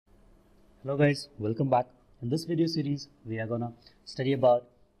Hello guys, welcome back. In this video series, we are gonna study about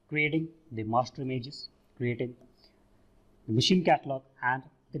creating the master images, creating the machine catalog and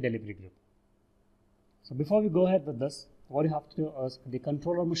the delivery group. So before we go ahead with this, what you have to do is the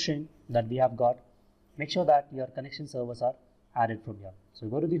controller machine that we have got, make sure that your connection servers are added from here. So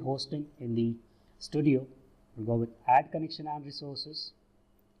go to the hosting in the studio, we'll go with add connection and resources.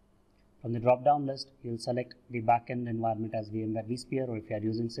 From the drop-down list, you'll select the backend environment as VMware vSphere, or if you are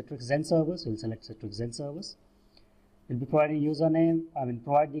using Citrix Xen servers, you'll select Citrix Xen servers. You'll be providing username,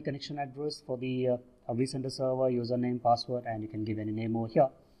 provide the connection address for the vCenter server, username, password, and you can give any name over here.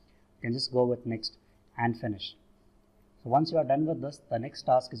 You can just go with next and finish. So once you are done with this, the next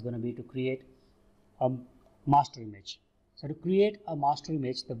task is going to be to create a master image. So to create a master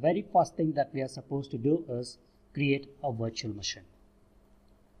image, the very first thing that we are supposed to do is create a virtual machine.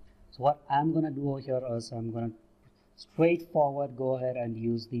 So what I'm going to do over here is I'm going to straightforward go ahead and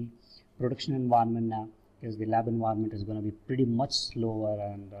use the production environment now, because the lab environment is going to be pretty much slower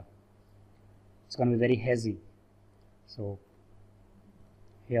and it's going to be very hazy. So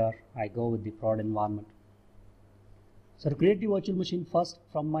here I go with the prod environment. So to create the virtual machine, first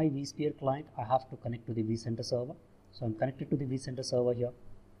from my vSphere client, I have to connect to the vCenter server. So I'm connected to the vCenter server here.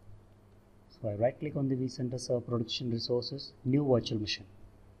 So I right click on the vCenter server, production resources, new virtual machine.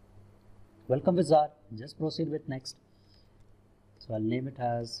 Welcome wizard, just proceed with next. So I'll name it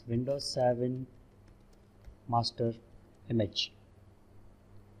as Windows 7 master image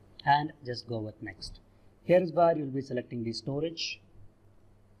and just go with next. Here is where you'll be selecting the storage.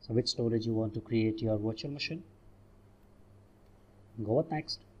 So which storage you want to create your virtual machine. Go with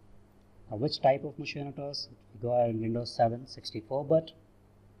next. Now which type of machine it is. Go ahead and Windows 7 64-bit.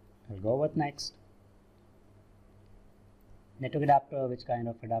 I'll go with next. Network adapter, which kind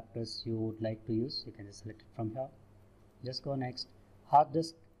of adapters you would like to use, you can just select it from here. Just go next. Hard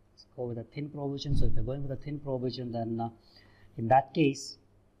disk, let's go with a thin provision. So if you're going with a thin provision, then in that case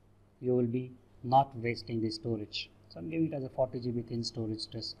you will be not wasting the storage. So I'm giving it as a 40 GB thin storage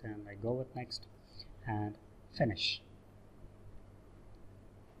disk, and I go with next and finish.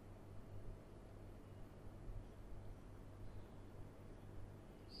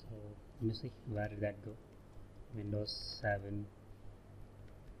 So let me see, where did that go? Windows 7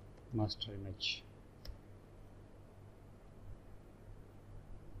 master image.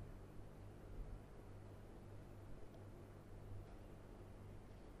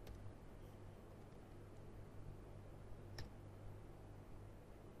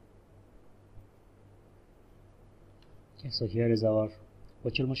 Okay, so here is our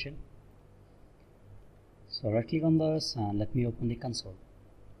virtual machine. So right click on this and let me open the console.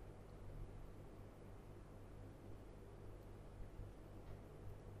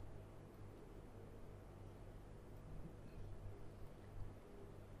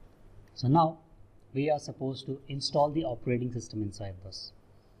 So now we are supposed to install the operating system inside this.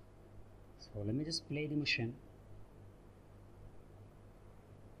 So let me just play the machine.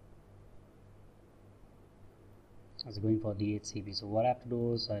 I was going for DHCP. So what I have to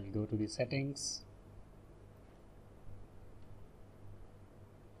do is I'll go to the settings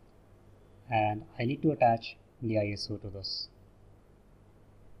and I need to attach the ISO to this.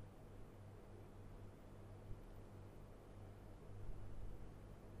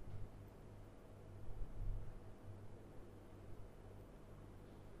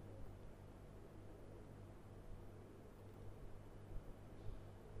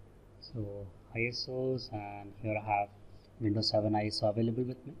 So ISOs, and here I have Windows 7 ISO available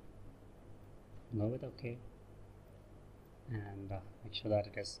with me. Go with OK and make sure that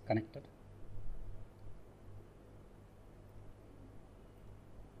it is connected.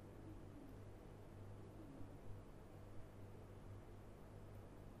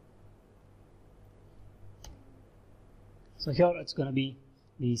 So here it's going to be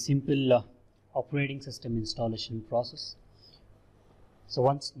the simple operating system installation process. So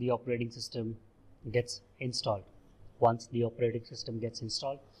once the operating system gets installed,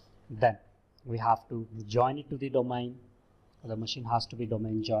 then we have to join it to the domain. The machine has to be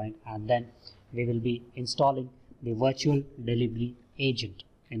domain joined, and then we will be installing the virtual delivery agent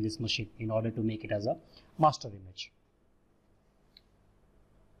in this machine in order to make it as a master image.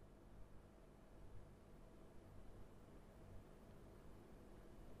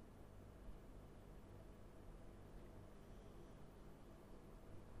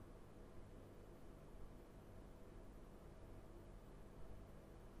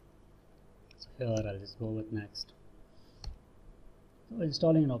 Here I'll just go with next. So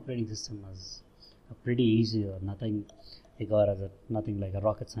installing an operating system is pretty easy, or nothing like a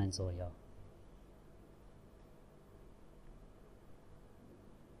rocket science over here.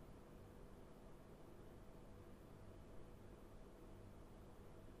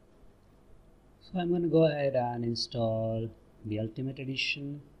 So I'm going to go ahead and install the Ultimate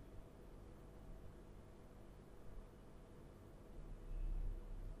Edition.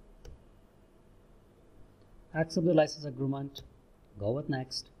 Accept the license agreement, go with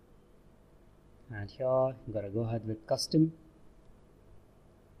next, and here I'm going to go ahead with custom.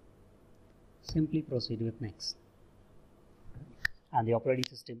 Simply proceed with next, and the operating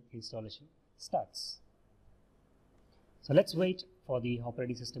system installation starts. So let's wait for the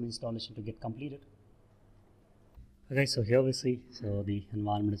operating system installation to get completed. Okay, so here we see, so the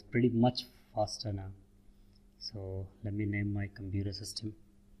environment is pretty much faster now. So let me name my computer system.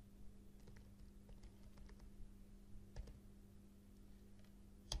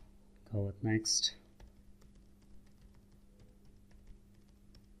 Go with next.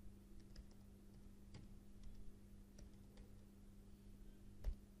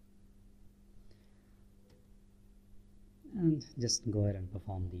 And just go ahead and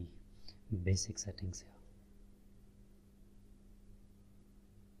perform the basic settings here.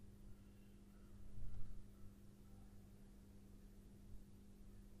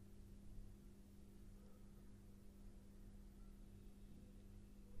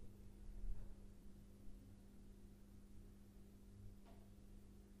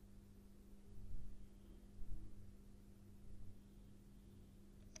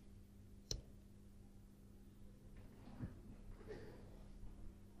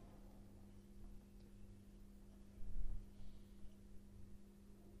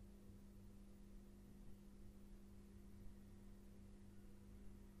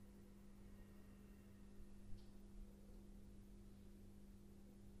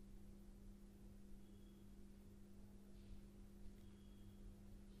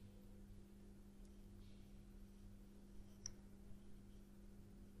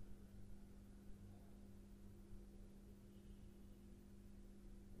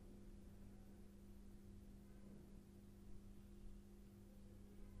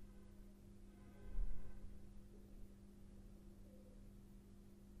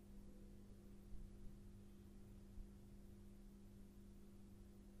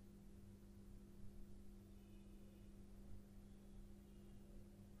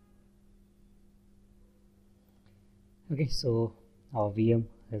 Okay, so our VM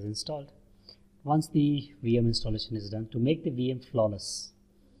is installed. Once the VM installation is done, to make the VM flawless,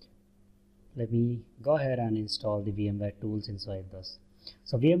 let me go ahead and install the VMware tools inside this.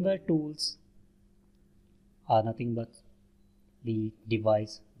 So VMware tools are nothing but the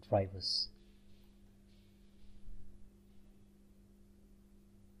device drivers.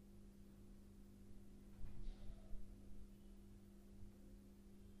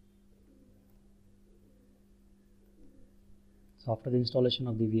 So after the installation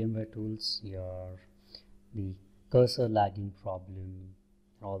of the VMware tools, the cursor lagging problem,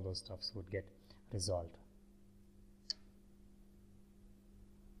 all those stuffs would get resolved.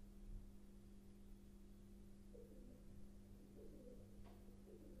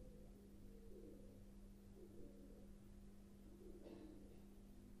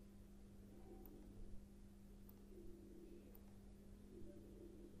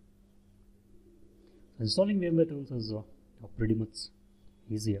 So installing VMware tools is pretty much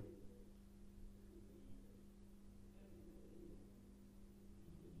easier.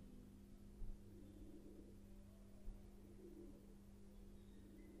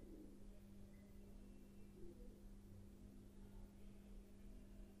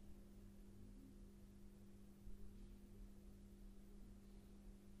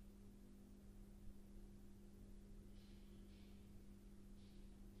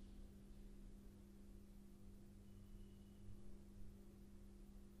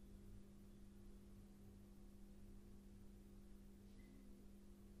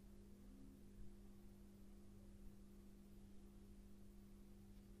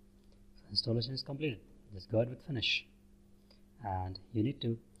 So installation is completed. Just go ahead with finish, and you need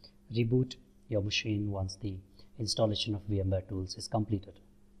to reboot your machine once the installation of VMware tools is completed.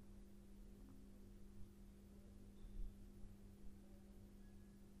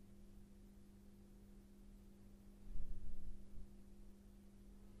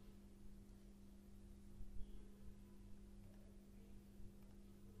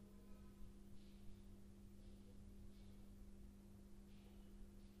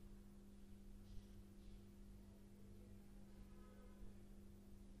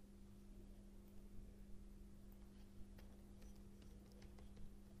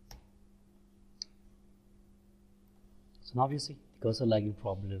 So now you see the cursor lagging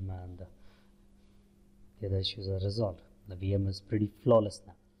problem and the other issues are resolved. The VM is pretty flawless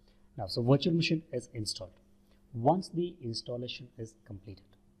now. So virtual machine is installed. Once the installation is completed,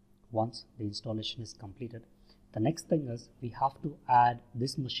 once the installation is completed, the next thing is we have to add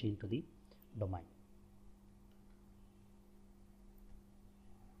this machine to the domain.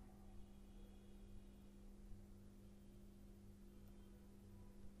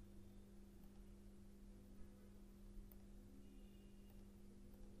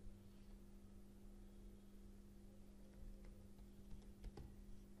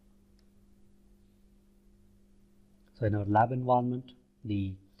 So in our lab environment,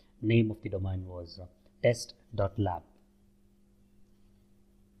 the name of the domain was test.lab.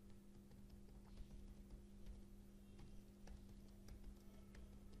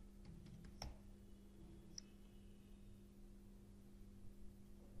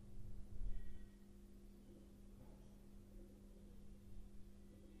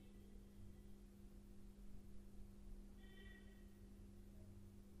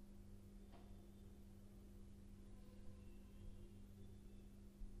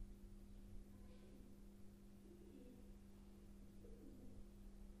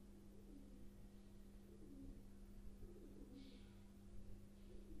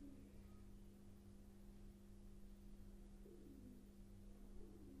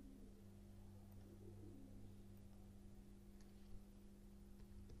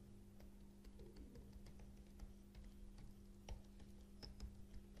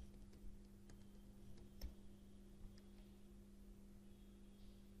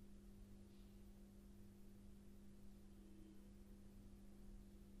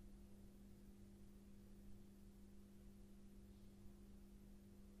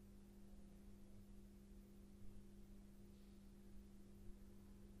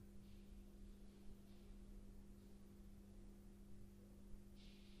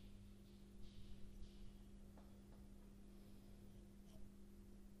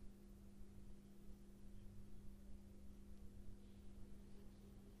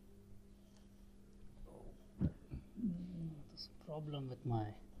 There's a problem with my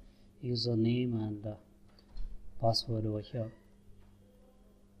username and password over here.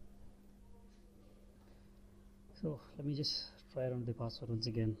 So let me just try around the password once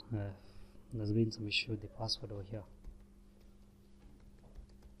again. There's been some issue with the password over here.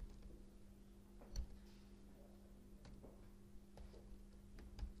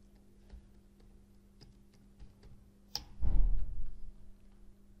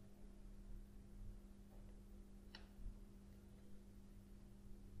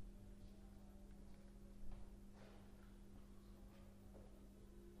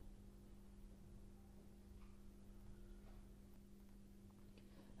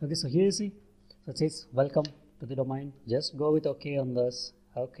 Okay, so here you see, so it says welcome to the domain. Just go with OK on this.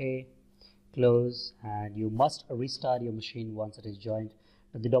 OK, close, and you must restart your machine once it is joined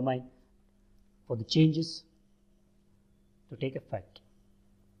to the domain for the changes to take effect.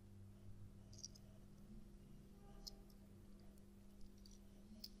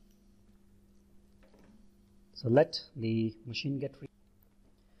 So let the machine get free.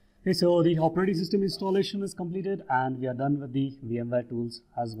 Okay, so the operating system installation is completed and we are done with the VMware tools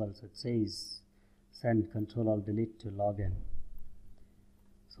as well. So it says send Ctrl+Alt+Delete to login.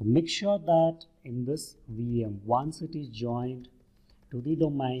 So make sure that in this VM, once it is joined to the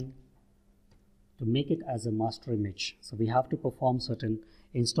domain, to make it as a master image, so we have to perform certain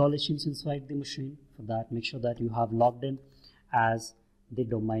installations inside the machine. For that, make sure that you have logged in as the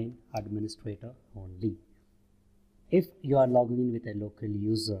domain administrator only. If you are logging in with a local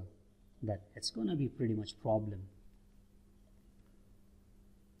user, then it's going to be pretty much problem.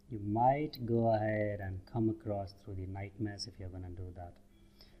 You might go ahead and come across through the nightmares if you're going to do that.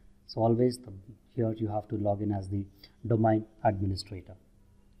 So always here you have to log in as the domain administrator.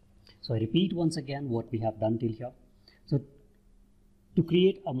 So I repeat once again what we have done till here. So to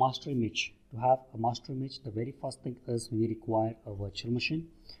create a master image, to have a master image, the very first thing is we require a virtual machine.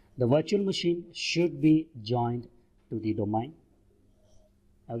 The virtual machine should be joined to the domain.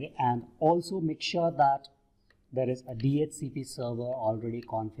 Okay, and also make sure that there is a DHCP server already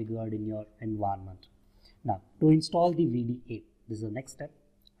configured in your environment. Now, to install the VDA, this is the next step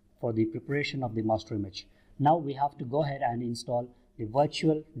for the preparation of the master image. Now we have to go ahead and install the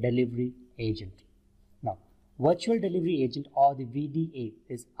virtual delivery agent. Now, virtual delivery agent or the VDA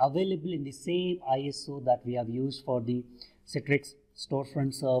is available in the same ISO that we have used for the Citrix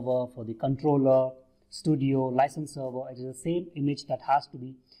storefront server, for the controller, studio, license server. It is the same image that has to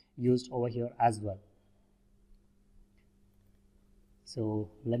be used over here as well. So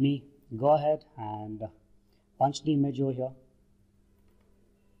let me go ahead and punch the image over here.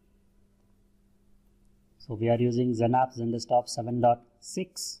 So we are using XenApp XenDesktop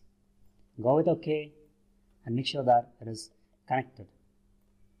 7.6. Go with OK and make sure that it is connected.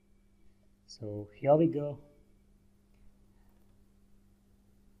 So here we go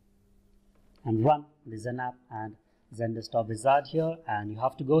and run the Zen app and Zen desktop wizard here, and you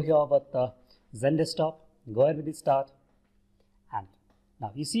have to go here with the Zen desktop. Go ahead with the start, and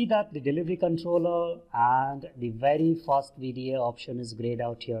now you see that the delivery controller and the very first VDA option is grayed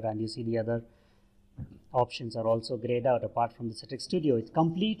out here, and you see the other options are also grayed out apart from the Citrix Studio. It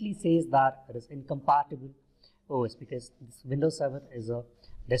completely says that it is incompatible OS because this Windows 7 is a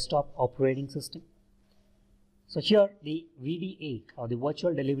desktop operating system. So here the VDA or the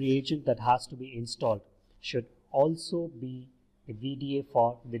virtual delivery agent that has to be installed should also be the VDA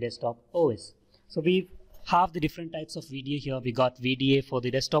for the desktop OS. So we have the different types of VDA here. We got VDA for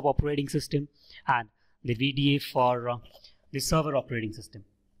the desktop operating system and the VDA for the server operating system.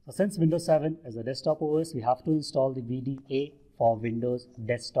 So since Windows 7 is a desktop OS, we have to install the VDA for Windows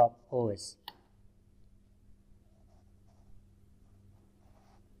Desktop OS.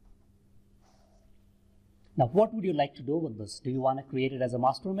 Now, what would you like to do with this? Do you want to create it as a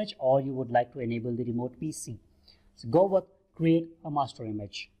master image, or you would like to enable the remote PC? So go with create a master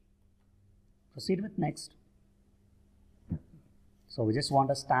image. Proceed with next. So we just want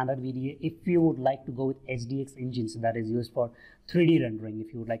a standard VDA. If you would like to go with HDX engines that is used for 3D rendering,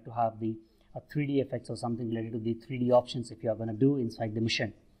 if you would like to have the 3D effects or something related to the 3D options if you are going to do inside the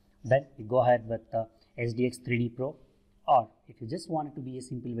machine, then you go ahead with HDX 3D Pro. Or if you just want it to be a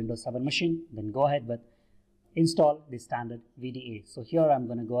simple Windows 7 machine, then go ahead with install the standard VDA. So here I'm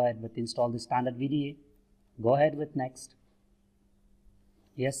going to go ahead with install the standard VDA. Go ahead with next.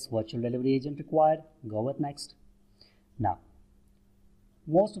 Yes, virtual delivery agent required. Go with next. Now,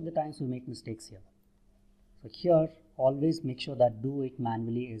 most of the times we make mistakes here. So here, always make sure that do it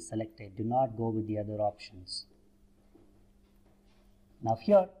manually is selected. Do not go with the other options. Now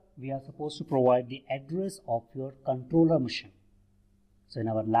here, we are supposed to provide the address of your controller machine. So in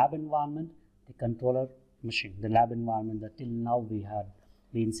our lab environment, the controller machine, the lab environment that till now we have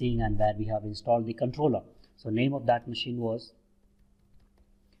been seeing and where we have installed the controller. So name of that machine was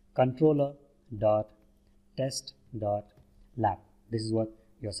controller.test.lab. This is what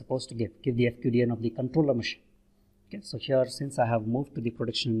you're supposed to give. Give the FQDN of the controller machine. Okay, so here since I have moved to the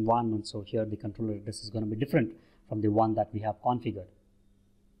production environment, so here the controller address is going to be different from the one that we have configured.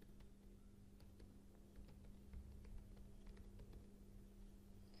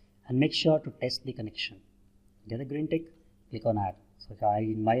 And make sure to test the connection. Get a green tick, click on add. So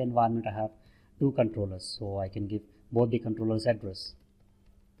in my environment I have two controllers, so I can give both the controllers address.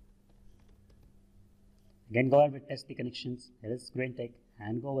 Again, go ahead with test the connections. Here is green tick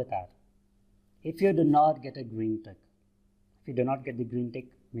and go with add. If you do not get a green tick, if you do not get the green tick,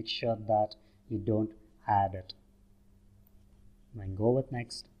 make sure that you don't add it. Then go with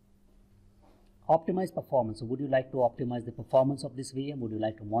next. Optimize performance. So would you like to optimize the performance of this VM? Would you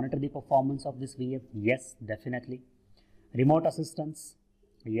like to monitor the performance of this VM? Yes, definitely. Remote assistance.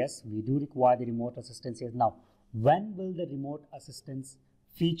 Yes, we do require the remote assistance here. Now, when will the remote assistance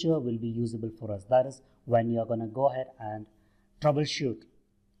feature will be usable for us? That is when you are going to go ahead and troubleshoot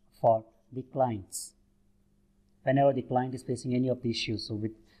for the clients. Whenever the client is facing any of the issues, so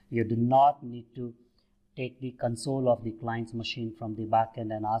you do not need to take the console of the client's machine from the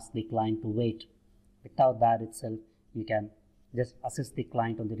backend and ask the client to wait. Without that itself, you can just assist the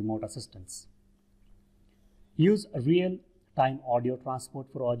client on the remote assistance. Use real-time audio transport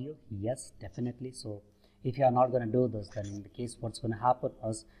for audio. Yes, definitely. So if you are not going to do this, then in the case what's going to happen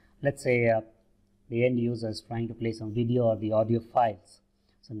is, let's say the end user is trying to play some video or the audio files.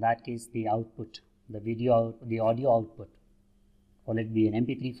 So in that case, the output, the audio output, or let it be an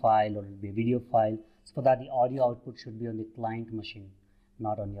MP3 file or it will be a video file. So for that, the audio output should be on the client machine,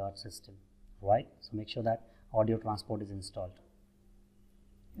 not on your system, right? So make sure that audio transport is installed.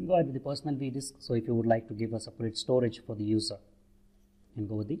 And go ahead with the personal vDisk. So if you would like to give a separate storage for the user, and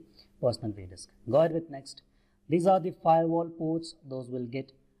go with the personal vDisk. Go ahead with next. These are the firewall ports. Those will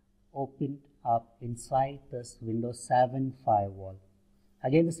get opened up inside this Windows 7 firewall.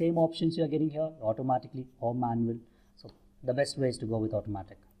 Again, the same options you are getting here, automatically or manual. So the best way is to go with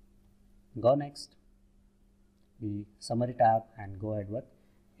automatic. Go next, the summary tab, and go ahead with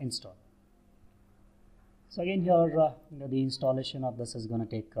install. So again here, the installation of this is going to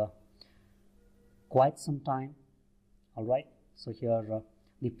take quite some time. All right. So here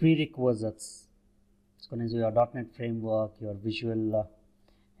the prerequisites. It's going to use your .NET framework, your Visual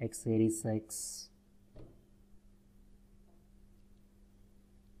x86.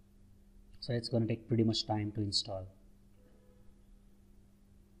 So it's going to take pretty much time to install.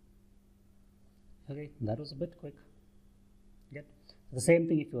 Okay, that was a bit quick. Good. The same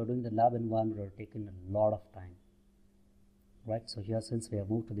thing if you are doing the lab environment, it would have taken a lot of time. right? So here, since we have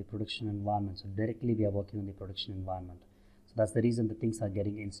moved to the production environment, so directly we are working on the production environment. So that's the reason the things are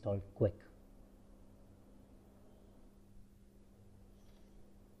getting installed quick.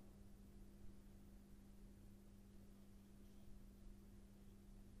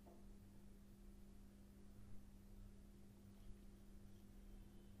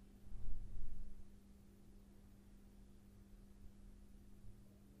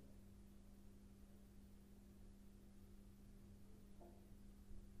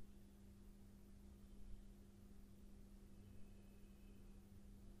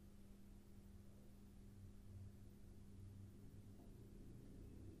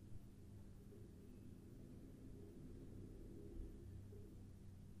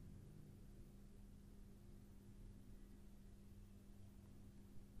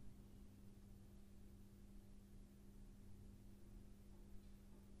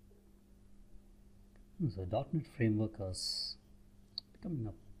 So .NET Framework is becoming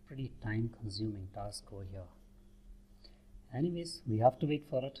a pretty time-consuming task over here. Anyways, we have to wait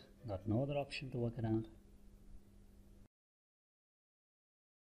for it. Got no other option to work around.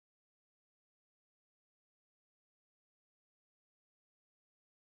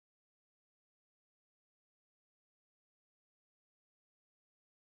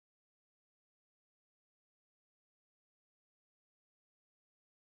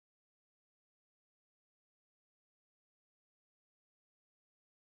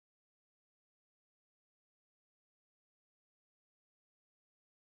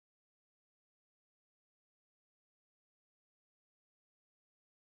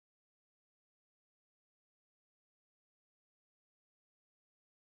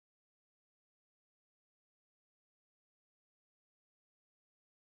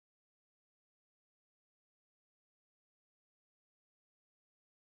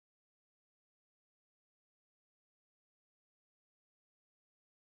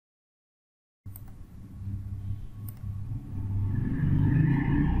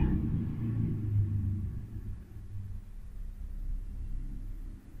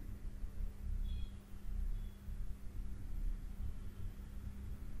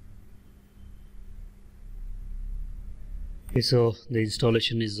 Okay, so the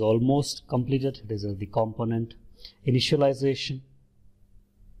installation is almost completed. It is the component initialization.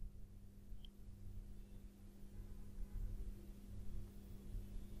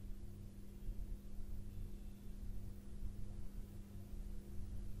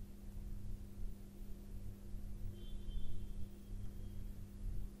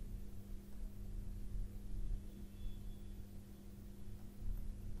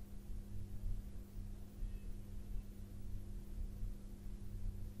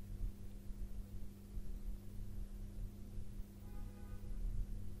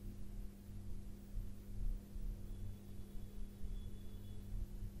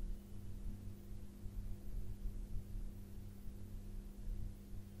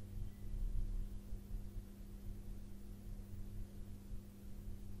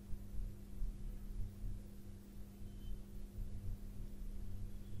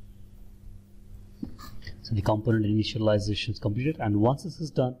 So the component initialization is completed, and once this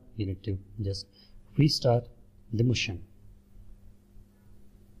is done, you need to just restart the machine.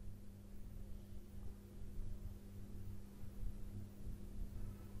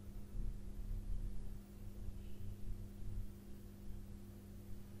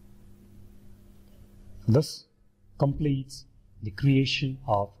 This completes the creation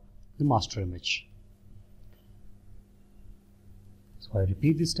of the master image. So I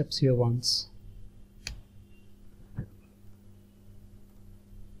repeat the steps here once.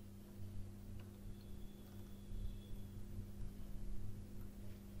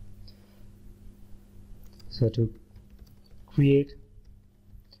 So to create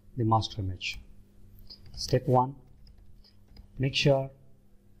the master image, step 1, make sure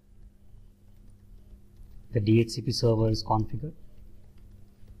the DHCP server is configured.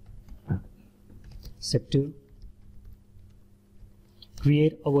 Step 2,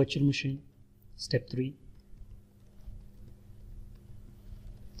 create a virtual machine. Step 3,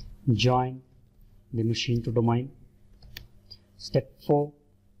 join the machine to domain. Step 4,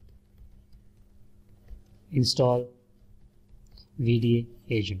 install VDA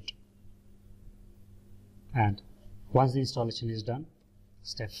agent. And once the installation is done,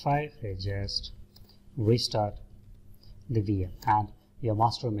 step 5 is just restart the VM, and your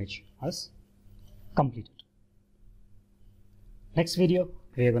master image is completed. Next video,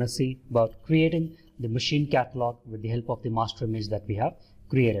 we are going to see about creating the machine catalog with the help of the master image that we have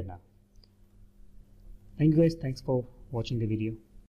created now. Thank you guys. Thanks for watching the video.